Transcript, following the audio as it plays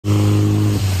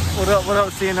up,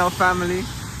 CNL family?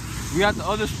 We at the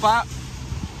other spot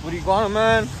with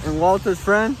IguanaMan and Walter's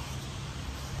friend.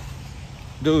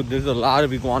 Dude, there's a lot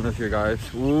of iguanas here, guys.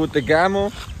 Ooh, with the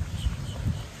gamma.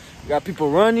 We got people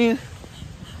running.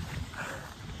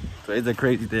 So it's a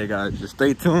crazy day, guys. Just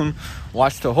stay tuned.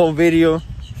 Watch the whole video.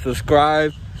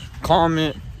 Subscribe,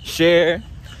 comment, share.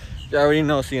 You already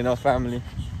know, CNL family.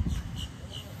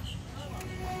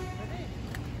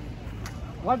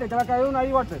 Walter, te va a caer una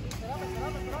ahí, Walter.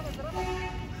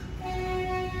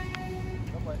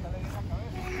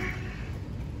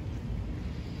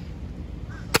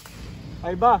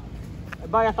 Ahí va,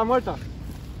 ya está muerta.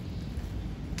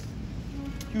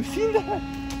 You seen that?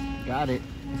 Got it.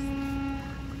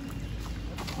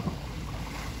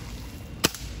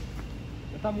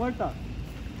 Ya está muerta.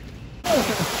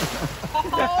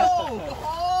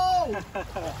 Oh!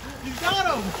 You got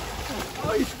him!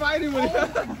 Oh, he's fighting with him.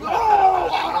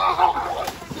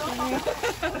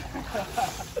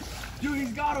 Dude,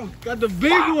 he's got him. Got the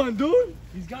big one, dude.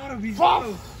 He's got him. He's got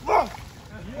him.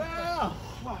 Yeah.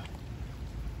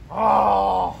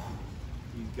 Oh.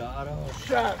 He's got him.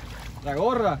 Shit. La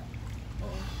gorra.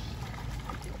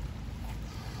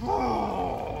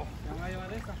 Oh.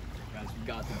 Guys, we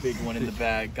got the big one in the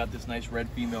bag. Got this nice red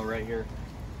female right here.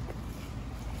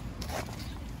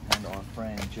 And our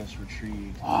friend just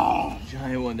retrieved the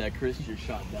giant one that Chris just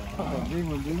shot down. Big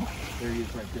one, dude. There he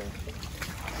is right there.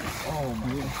 Oh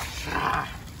my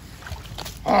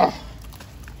gosh.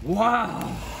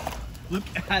 Wow. Look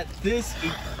at this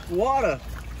iguana.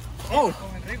 Oh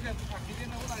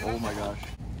my gosh.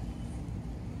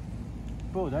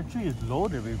 Bro, that tree is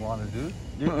loaded with iguanas, dude.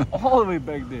 They're all the way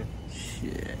back there.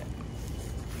 Shit.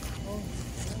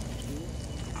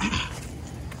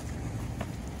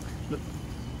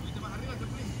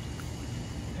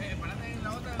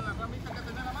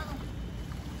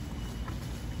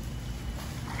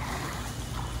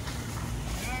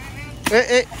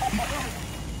 Hey.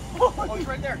 Oh, he's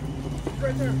right there. He's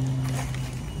right there.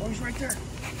 Oh, he's right there.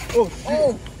 Oh,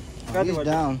 He's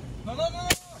down. No, bro.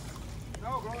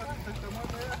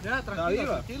 Yeah,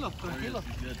 tranquilo.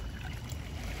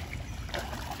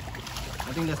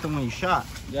 I think that's the one you shot.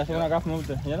 Ya se van acá from over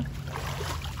there, yeah?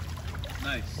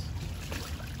 Nice.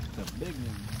 It's a big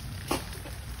one.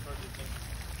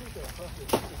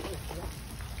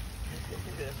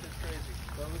 That's just crazy.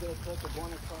 So we're gonna cut the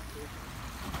one across here.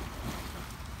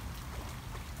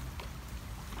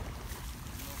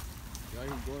 Yeah,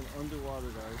 he's going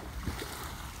underwater, guys.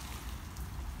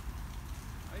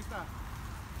 Ahí está.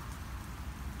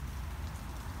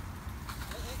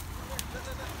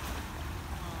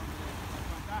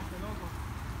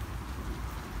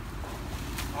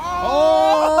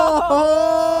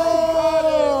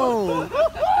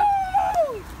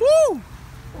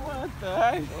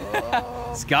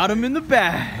 It's got him in the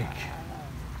bag.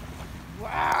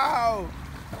 Wow!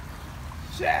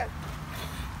 Shit!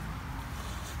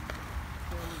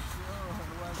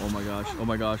 Oh my gosh, oh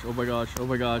my gosh, oh my gosh, oh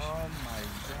my gosh.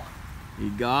 He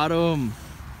got him.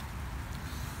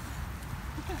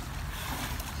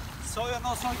 Soy o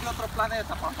no soy de otro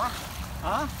planeta, papá.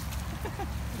 Huh?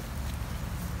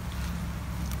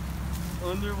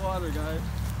 Underwater, guys.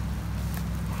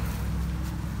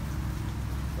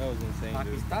 That was insane,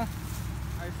 dude.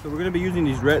 So we're gonna be using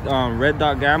these red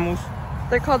dot gammals.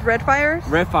 They're called red fires?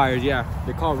 Red fires, yeah.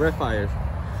 They're called red fires.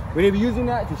 We're gonna be using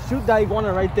that to shoot that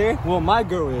iguana right there. Well, my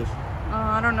girl is.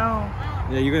 I don't know.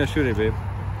 Yeah, you're gonna shoot it, babe.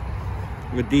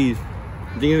 With these.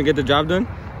 Think you're gonna get the job done?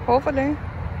 Hopefully.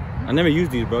 I never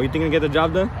used these, bro. You think you're gonna get the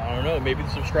job done? I don't know, maybe the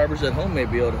subscribers at home may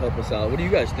be able to help us out. What do you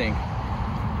guys think?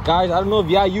 Guys, I don't know if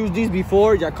y'all used these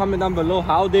before. Y'all comment down below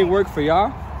how they work for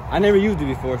y'all. I never used it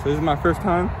before, so this is my first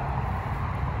time.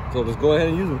 So let's go ahead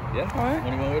and use them. Yeah, All right.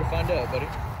 only one way to find out, buddy.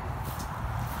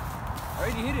 I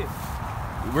already hit it.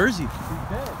 Where is he? He's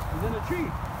dead. He's in a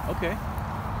tree. Okay.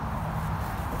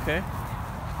 Okay.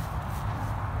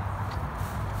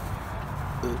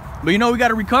 But you know we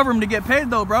gotta recover him to get paid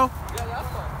though, bro. Yeah, that's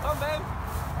fine. Come, babe.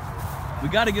 We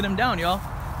gotta get him down, y'all.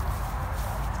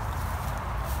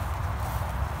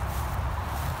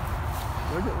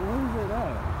 Where is it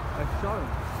at? I shot him.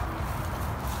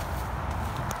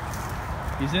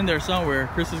 He's in there somewhere.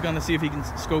 Chris is gonna see if he can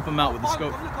scope him out with the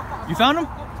scope. You found him?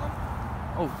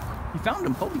 Oh, he found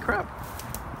him. Holy crap.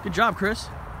 Good job, Chris.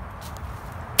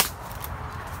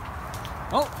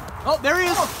 Oh, there he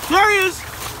is. There he is.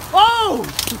 Oh!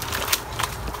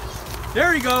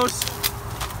 There he goes.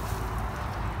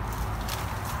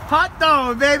 Hot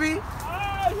dog, baby. Oh,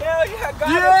 hell yeah, got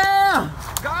him. Yeah!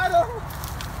 Got him.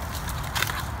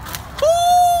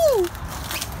 Woo!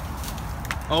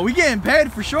 Oh, we getting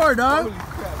paid for sure, dog. Holy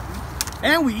crap, dude.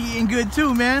 And we eating good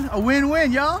too, man. A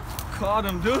win-win, y'all. Caught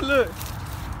him, dude. Look.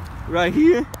 Right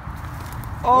here.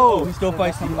 Oh, he's still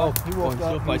feisty. Oh, He woke he's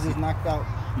still up, he's feisty. just knocked out.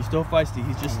 He's still feisty.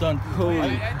 He's just stunned. holy.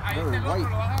 Very white.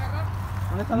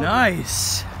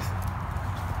 Nice.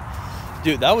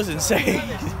 Dude, that was insane.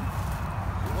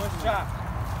 One shot.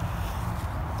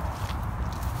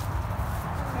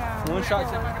 Yeah. One shot.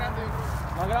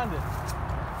 Más grande.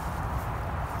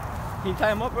 Can you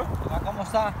tie him up, bro? ¿Cómo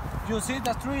está? You see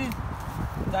the tree?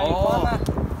 The Oh. iguana?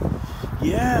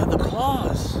 Yeah, the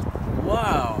claws.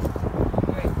 Wow.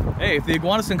 Hey, if the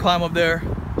iguanas can climb up there,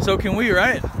 so can we,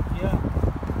 right? Yeah.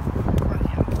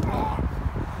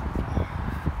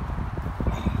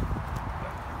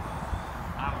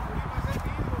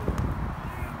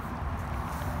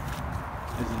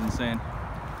 This is insane.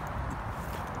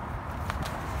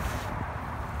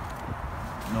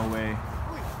 No way.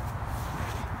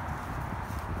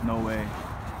 No way.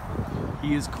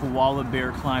 He is koala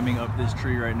bear climbing up this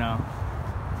tree right now.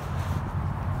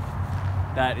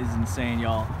 That is insane,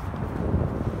 y'all.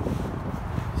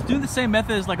 He's doing the same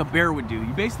method as like a bear would do.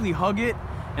 You basically hug it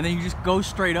and then you just go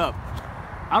straight up.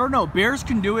 I don't know, bears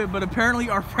can do it, but apparently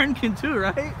our friend can too,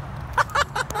 right?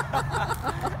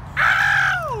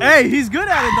 Hey, he's good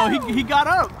at it though. He got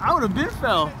up. I would have been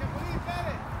fell.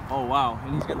 Oh wow,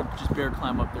 and he's gonna just bear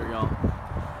climb up there, y'all.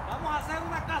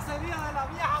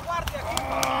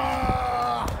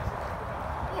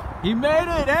 He made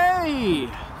it, hey!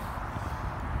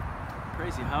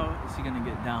 Crazy, how is he gonna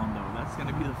get down though? That's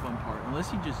gonna be the fun part, unless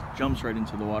he just jumps right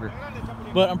into the water.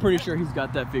 But I'm pretty sure he's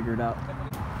got that figured out.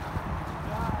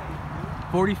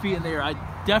 40 feet in the air. I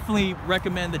definitely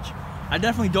recommend that. I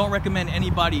definitely don't recommend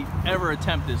anybody ever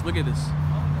attempt this. Look at this.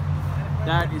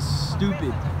 That is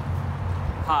stupid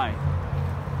high.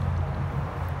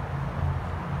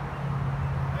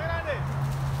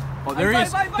 Oh, there he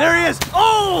is. There he is.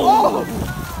 Oh!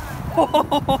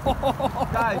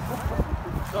 Guys.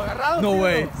 No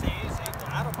way.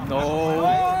 No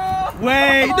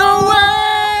way. No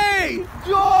way.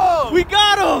 Yo! We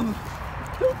got him.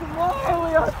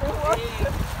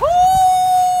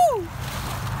 Woo!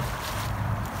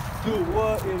 Dude,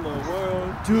 what in the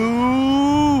world?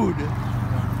 Dude,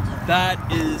 that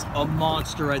is a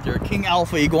monster right there. King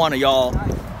Alpha Iguana, y'all.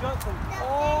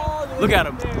 Look at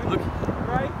him. Look.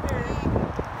 Right there.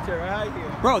 Right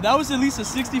here. Bro, that was at least a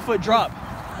 60-foot drop.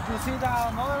 Did you see the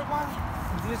another one?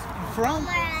 This in front?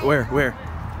 Where?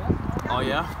 Oh,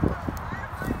 yeah?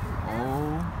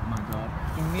 Oh, my God.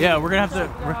 Yeah, we're going to have to...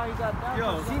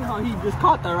 Yo, see how he just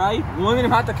caught that, right? One of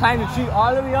them had to climb the tree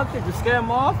all the way up there to scare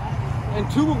him off. And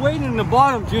two were waiting in the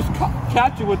bottom just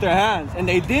catch it with their hands. And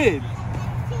they did.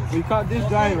 We caught this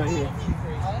giant right here.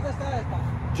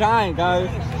 Giant, guys.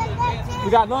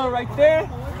 We got another right there.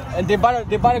 And they about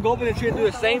to go up in the tree and do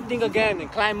the same thing again and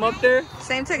climb up there.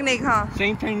 Same technique, huh?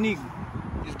 Same technique.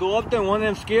 Just go up there, one of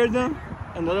them scared them,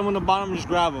 and the other one on the bottom just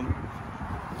grab them.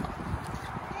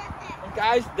 And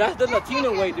guys, that's the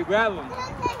Latino way to grab them.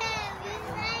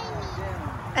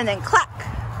 And then clack.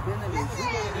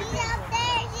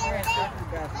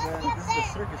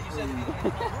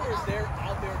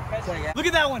 Look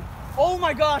at that one. Oh,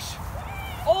 my gosh.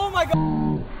 Oh, my God.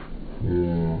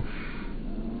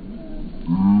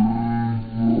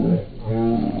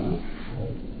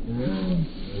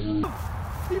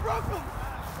 He broke him!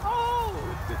 Oh!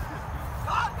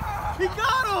 He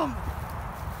got him!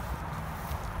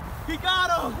 He got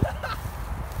him!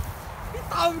 He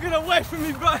thought I was gonna wait for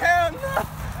me, but hell no!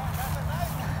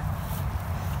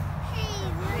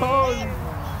 Holy!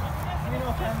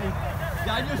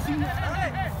 Yeah, I just seen that.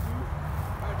 Alright,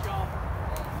 y'all.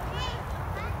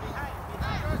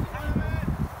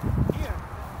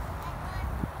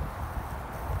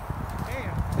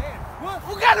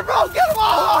 Who got it, bro? Get him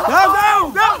all!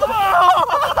 Down!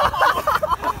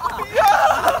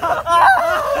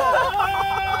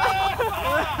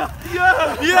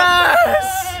 Yes!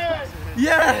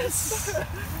 Yes!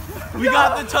 We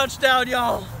got the touchdown,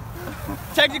 y'all.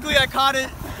 Technically, I caught it.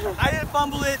 I didn't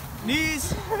fumble it.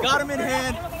 Knees, got him in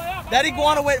hand. That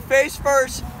iguana went face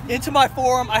first into my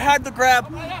forearm. I had the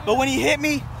grab, but when he hit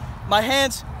me, my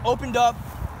hands opened up.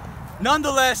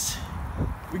 Nonetheless,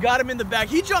 we got him in the back.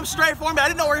 He jumped straight for me. I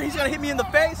didn't know where he's gonna hit me in the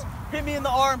face, hit me in the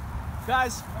arm.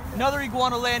 Guys, another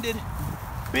iguana landed.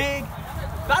 Big,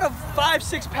 about a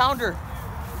 5-6 pounder.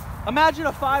 Imagine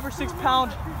a 5 or 6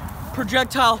 pound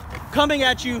projectile coming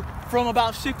at you from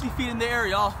about 60 feet in the air,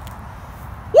 y'all.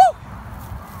 Woo!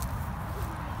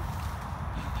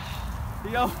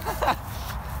 Yo.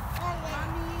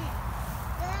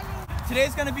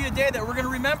 Today's gonna be a day that we're gonna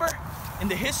remember in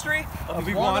the history of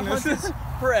iguana hunters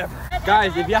forever.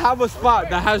 Guys, if you have a spot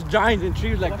that has giants and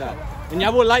trees like that, and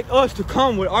y'all would like us to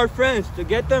come with our friends to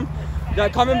get them,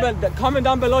 comment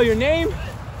down below your name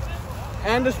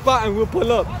and the spot, and we'll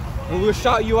pull up and we'll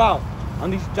shout you out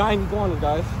on these giant iguanas,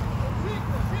 guys.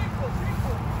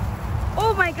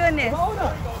 Oh my goodness. Hold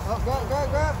on.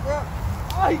 Grab.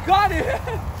 Oh, he got it.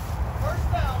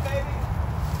 First down, baby.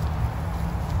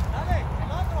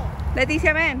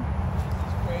 Leticia, ven.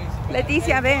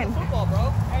 Leticia, ven. Football,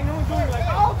 bro. Ain't no one doing like,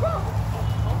 oh, come.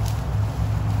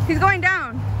 He's going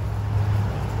down.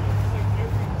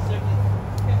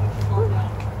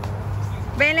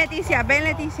 Ven, Leticia,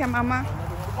 mamá.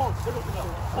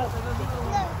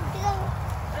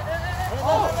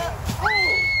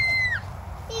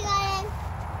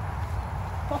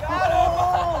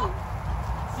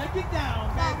 Second down,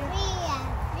 baby.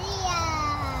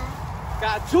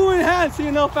 Got 2 in hand, see,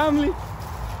 you know, family.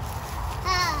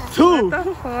 2. What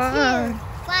the fuck?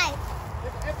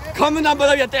 Comment down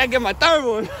below, you think I get my 3rd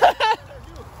one.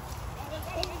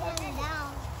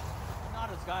 Not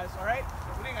us, guys, all right?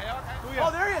 Oh,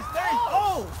 there he is.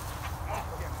 Oh!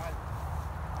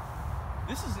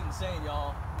 This is insane,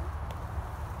 y'all.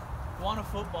 Iguana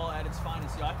football at its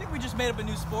finest, y'all. I think we just made up a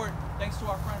new sport thanks to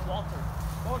our friend Walter.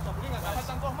 Iguana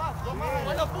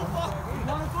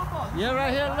football. Yeah,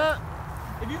 right here, look.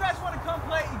 If you guys want to come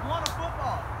play Iguana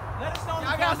football, let us know in the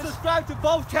I gotta comments. subscribe to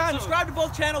both channels. Subscribe to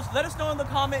both channels. Let us know in the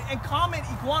comment and comment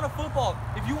Iguana football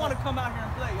if you want to come out here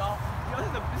and play, y'all. Yo, this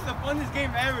is the funnest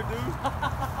game ever, dude.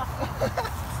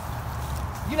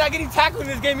 You're not getting tackled in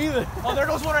this game either. Oh, there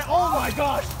goes one right. Oh my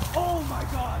gosh. Oh my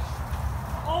gosh.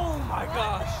 Oh my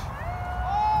gosh.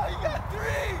 Oh, you got 3.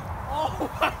 Oh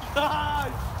my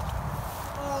gosh.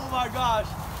 Oh my gosh.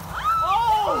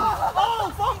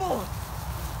 Oh, fumble.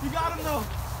 You got him though.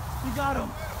 You got him.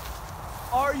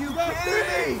 Are you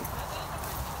kidding me?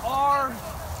 Are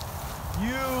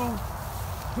you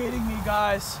kidding me,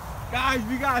 guys? Guys,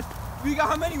 we got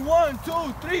how many? 1,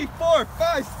 2, 3, 4,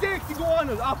 5, 6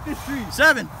 iguanas off this tree.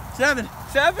 7. 7?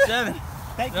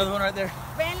 Another one right there.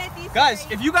 Ven, Leticia. Guys,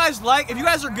 if you guys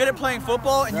are good at playing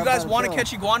football and you guys want to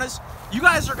catch iguanas, you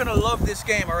guys are gonna love this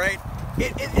game, all right?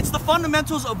 It's the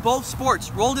fundamentals of both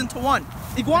sports rolled into one.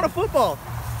 Iguana football.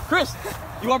 Chris,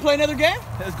 you want to play another game?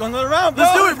 Let's go another round, bro.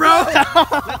 Let's do it, bro.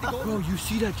 Bro, you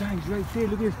see that giant right there?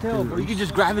 Look at his tail, bro. You can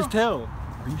just grab his tail.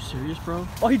 Are you serious, bro?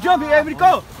 Oh, he jumped. He able to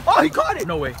go. Oh, he caught it.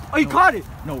 No way. Oh, he caught it.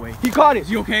 No way. He caught it. Is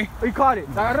he okay? Oh, he caught it.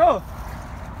 Agarró.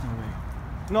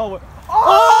 No way.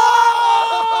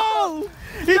 Oh!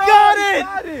 He got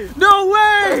it! No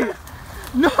way!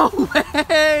 No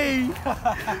way!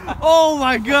 Oh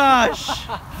my gosh!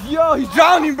 Yo, he's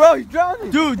drowning, bro. He's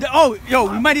drowning. Dude,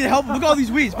 yo, we might need to help him. Look at all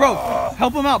these weeds, bro.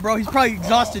 Help him out, bro. He's probably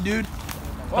exhausted, dude.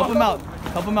 Help him out.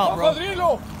 Help him out, bro.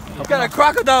 He's got a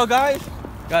crocodile, guys.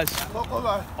 Guys.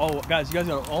 Oh, guys, you guys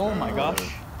got. Oh my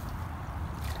gosh.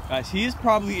 Guys, he is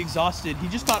probably exhausted. He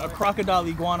just got a crocodile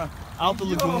iguana out the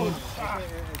lagoon.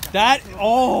 That.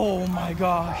 Oh my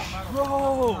gosh.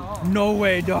 Bro. No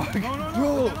way, dog.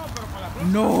 Bro.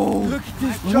 No Look at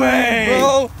this way. giant,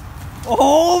 bro.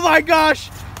 Oh my gosh.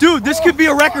 Dude, this could be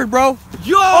a record, bro.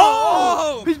 Yo.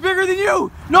 Oh, he's bigger than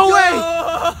you. No Yo. way.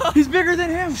 He's bigger than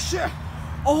him.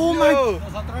 Oh my.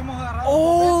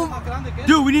 Oh.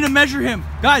 Dude, we need to measure him.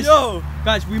 Guys. Yo.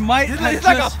 Guys, we might have It's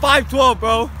like a 5'12",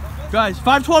 bro. Guys,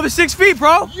 5'12" is 6 feet,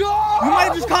 bro. Yo. We might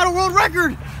have just caught a world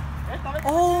record.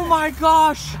 Oh my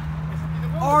gosh.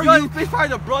 Are you? He's probably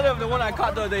the brother of the one I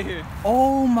caught the other day here.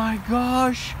 Oh my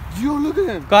gosh. Yo, look at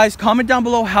him. Guys, comment down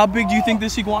below how big do you think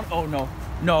this iguana? Oh no.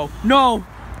 No. No.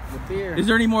 Is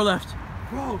there any more left?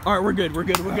 Bro. All right, we're good.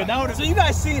 So you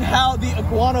guys seen how the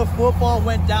Iguana football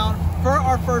went down for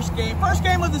our first game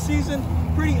of the season.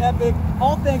 Pretty epic.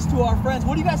 All thanks to our friends.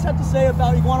 What do you guys have to say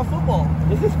about Iguana football?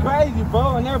 This is crazy,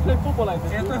 bro. I never played football like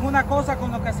this. Esto es una cosa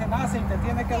con lo que se nace y te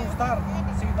tiene que gustar.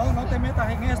 Si no, no te metas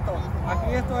en esto.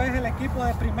 Aquí esto es el equipo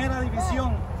de primera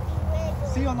división.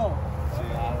 ¿Sí o no?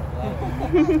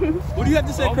 What do you have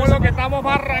to say, Chris? Como lo que estamos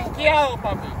más rankeados,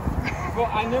 papi. Bro,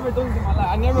 I never done this in my life.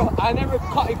 I never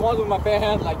caught iguanas with my bare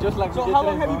hands, like just like. So how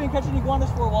long have you been catching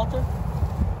iguanas for, Walter?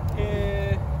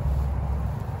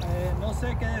 No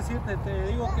sé qué decirte. Te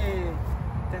digo que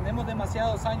tenemos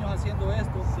demasiados años haciendo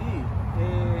esto. Sí.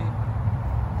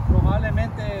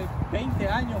 Probablemente 20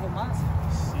 años o más.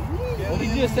 What he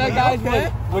just said,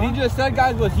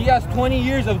 guys, was he has 20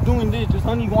 years of doing this, just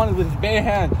hunting iguanas with his bare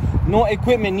hands. No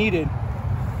equipment needed.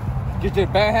 Just his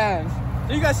bare hands.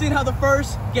 So you guys seen how the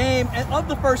first game of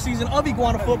the first season of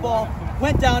Iguana football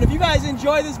went down. If you guys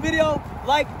enjoy this video,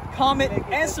 like, comment,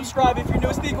 and subscribe if you're new.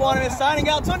 It's the IguanaMan signing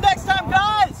out. Till next time,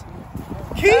 guys,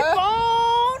 keep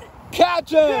on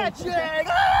catching. catching.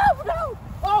 Oh, no.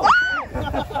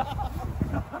 Oh.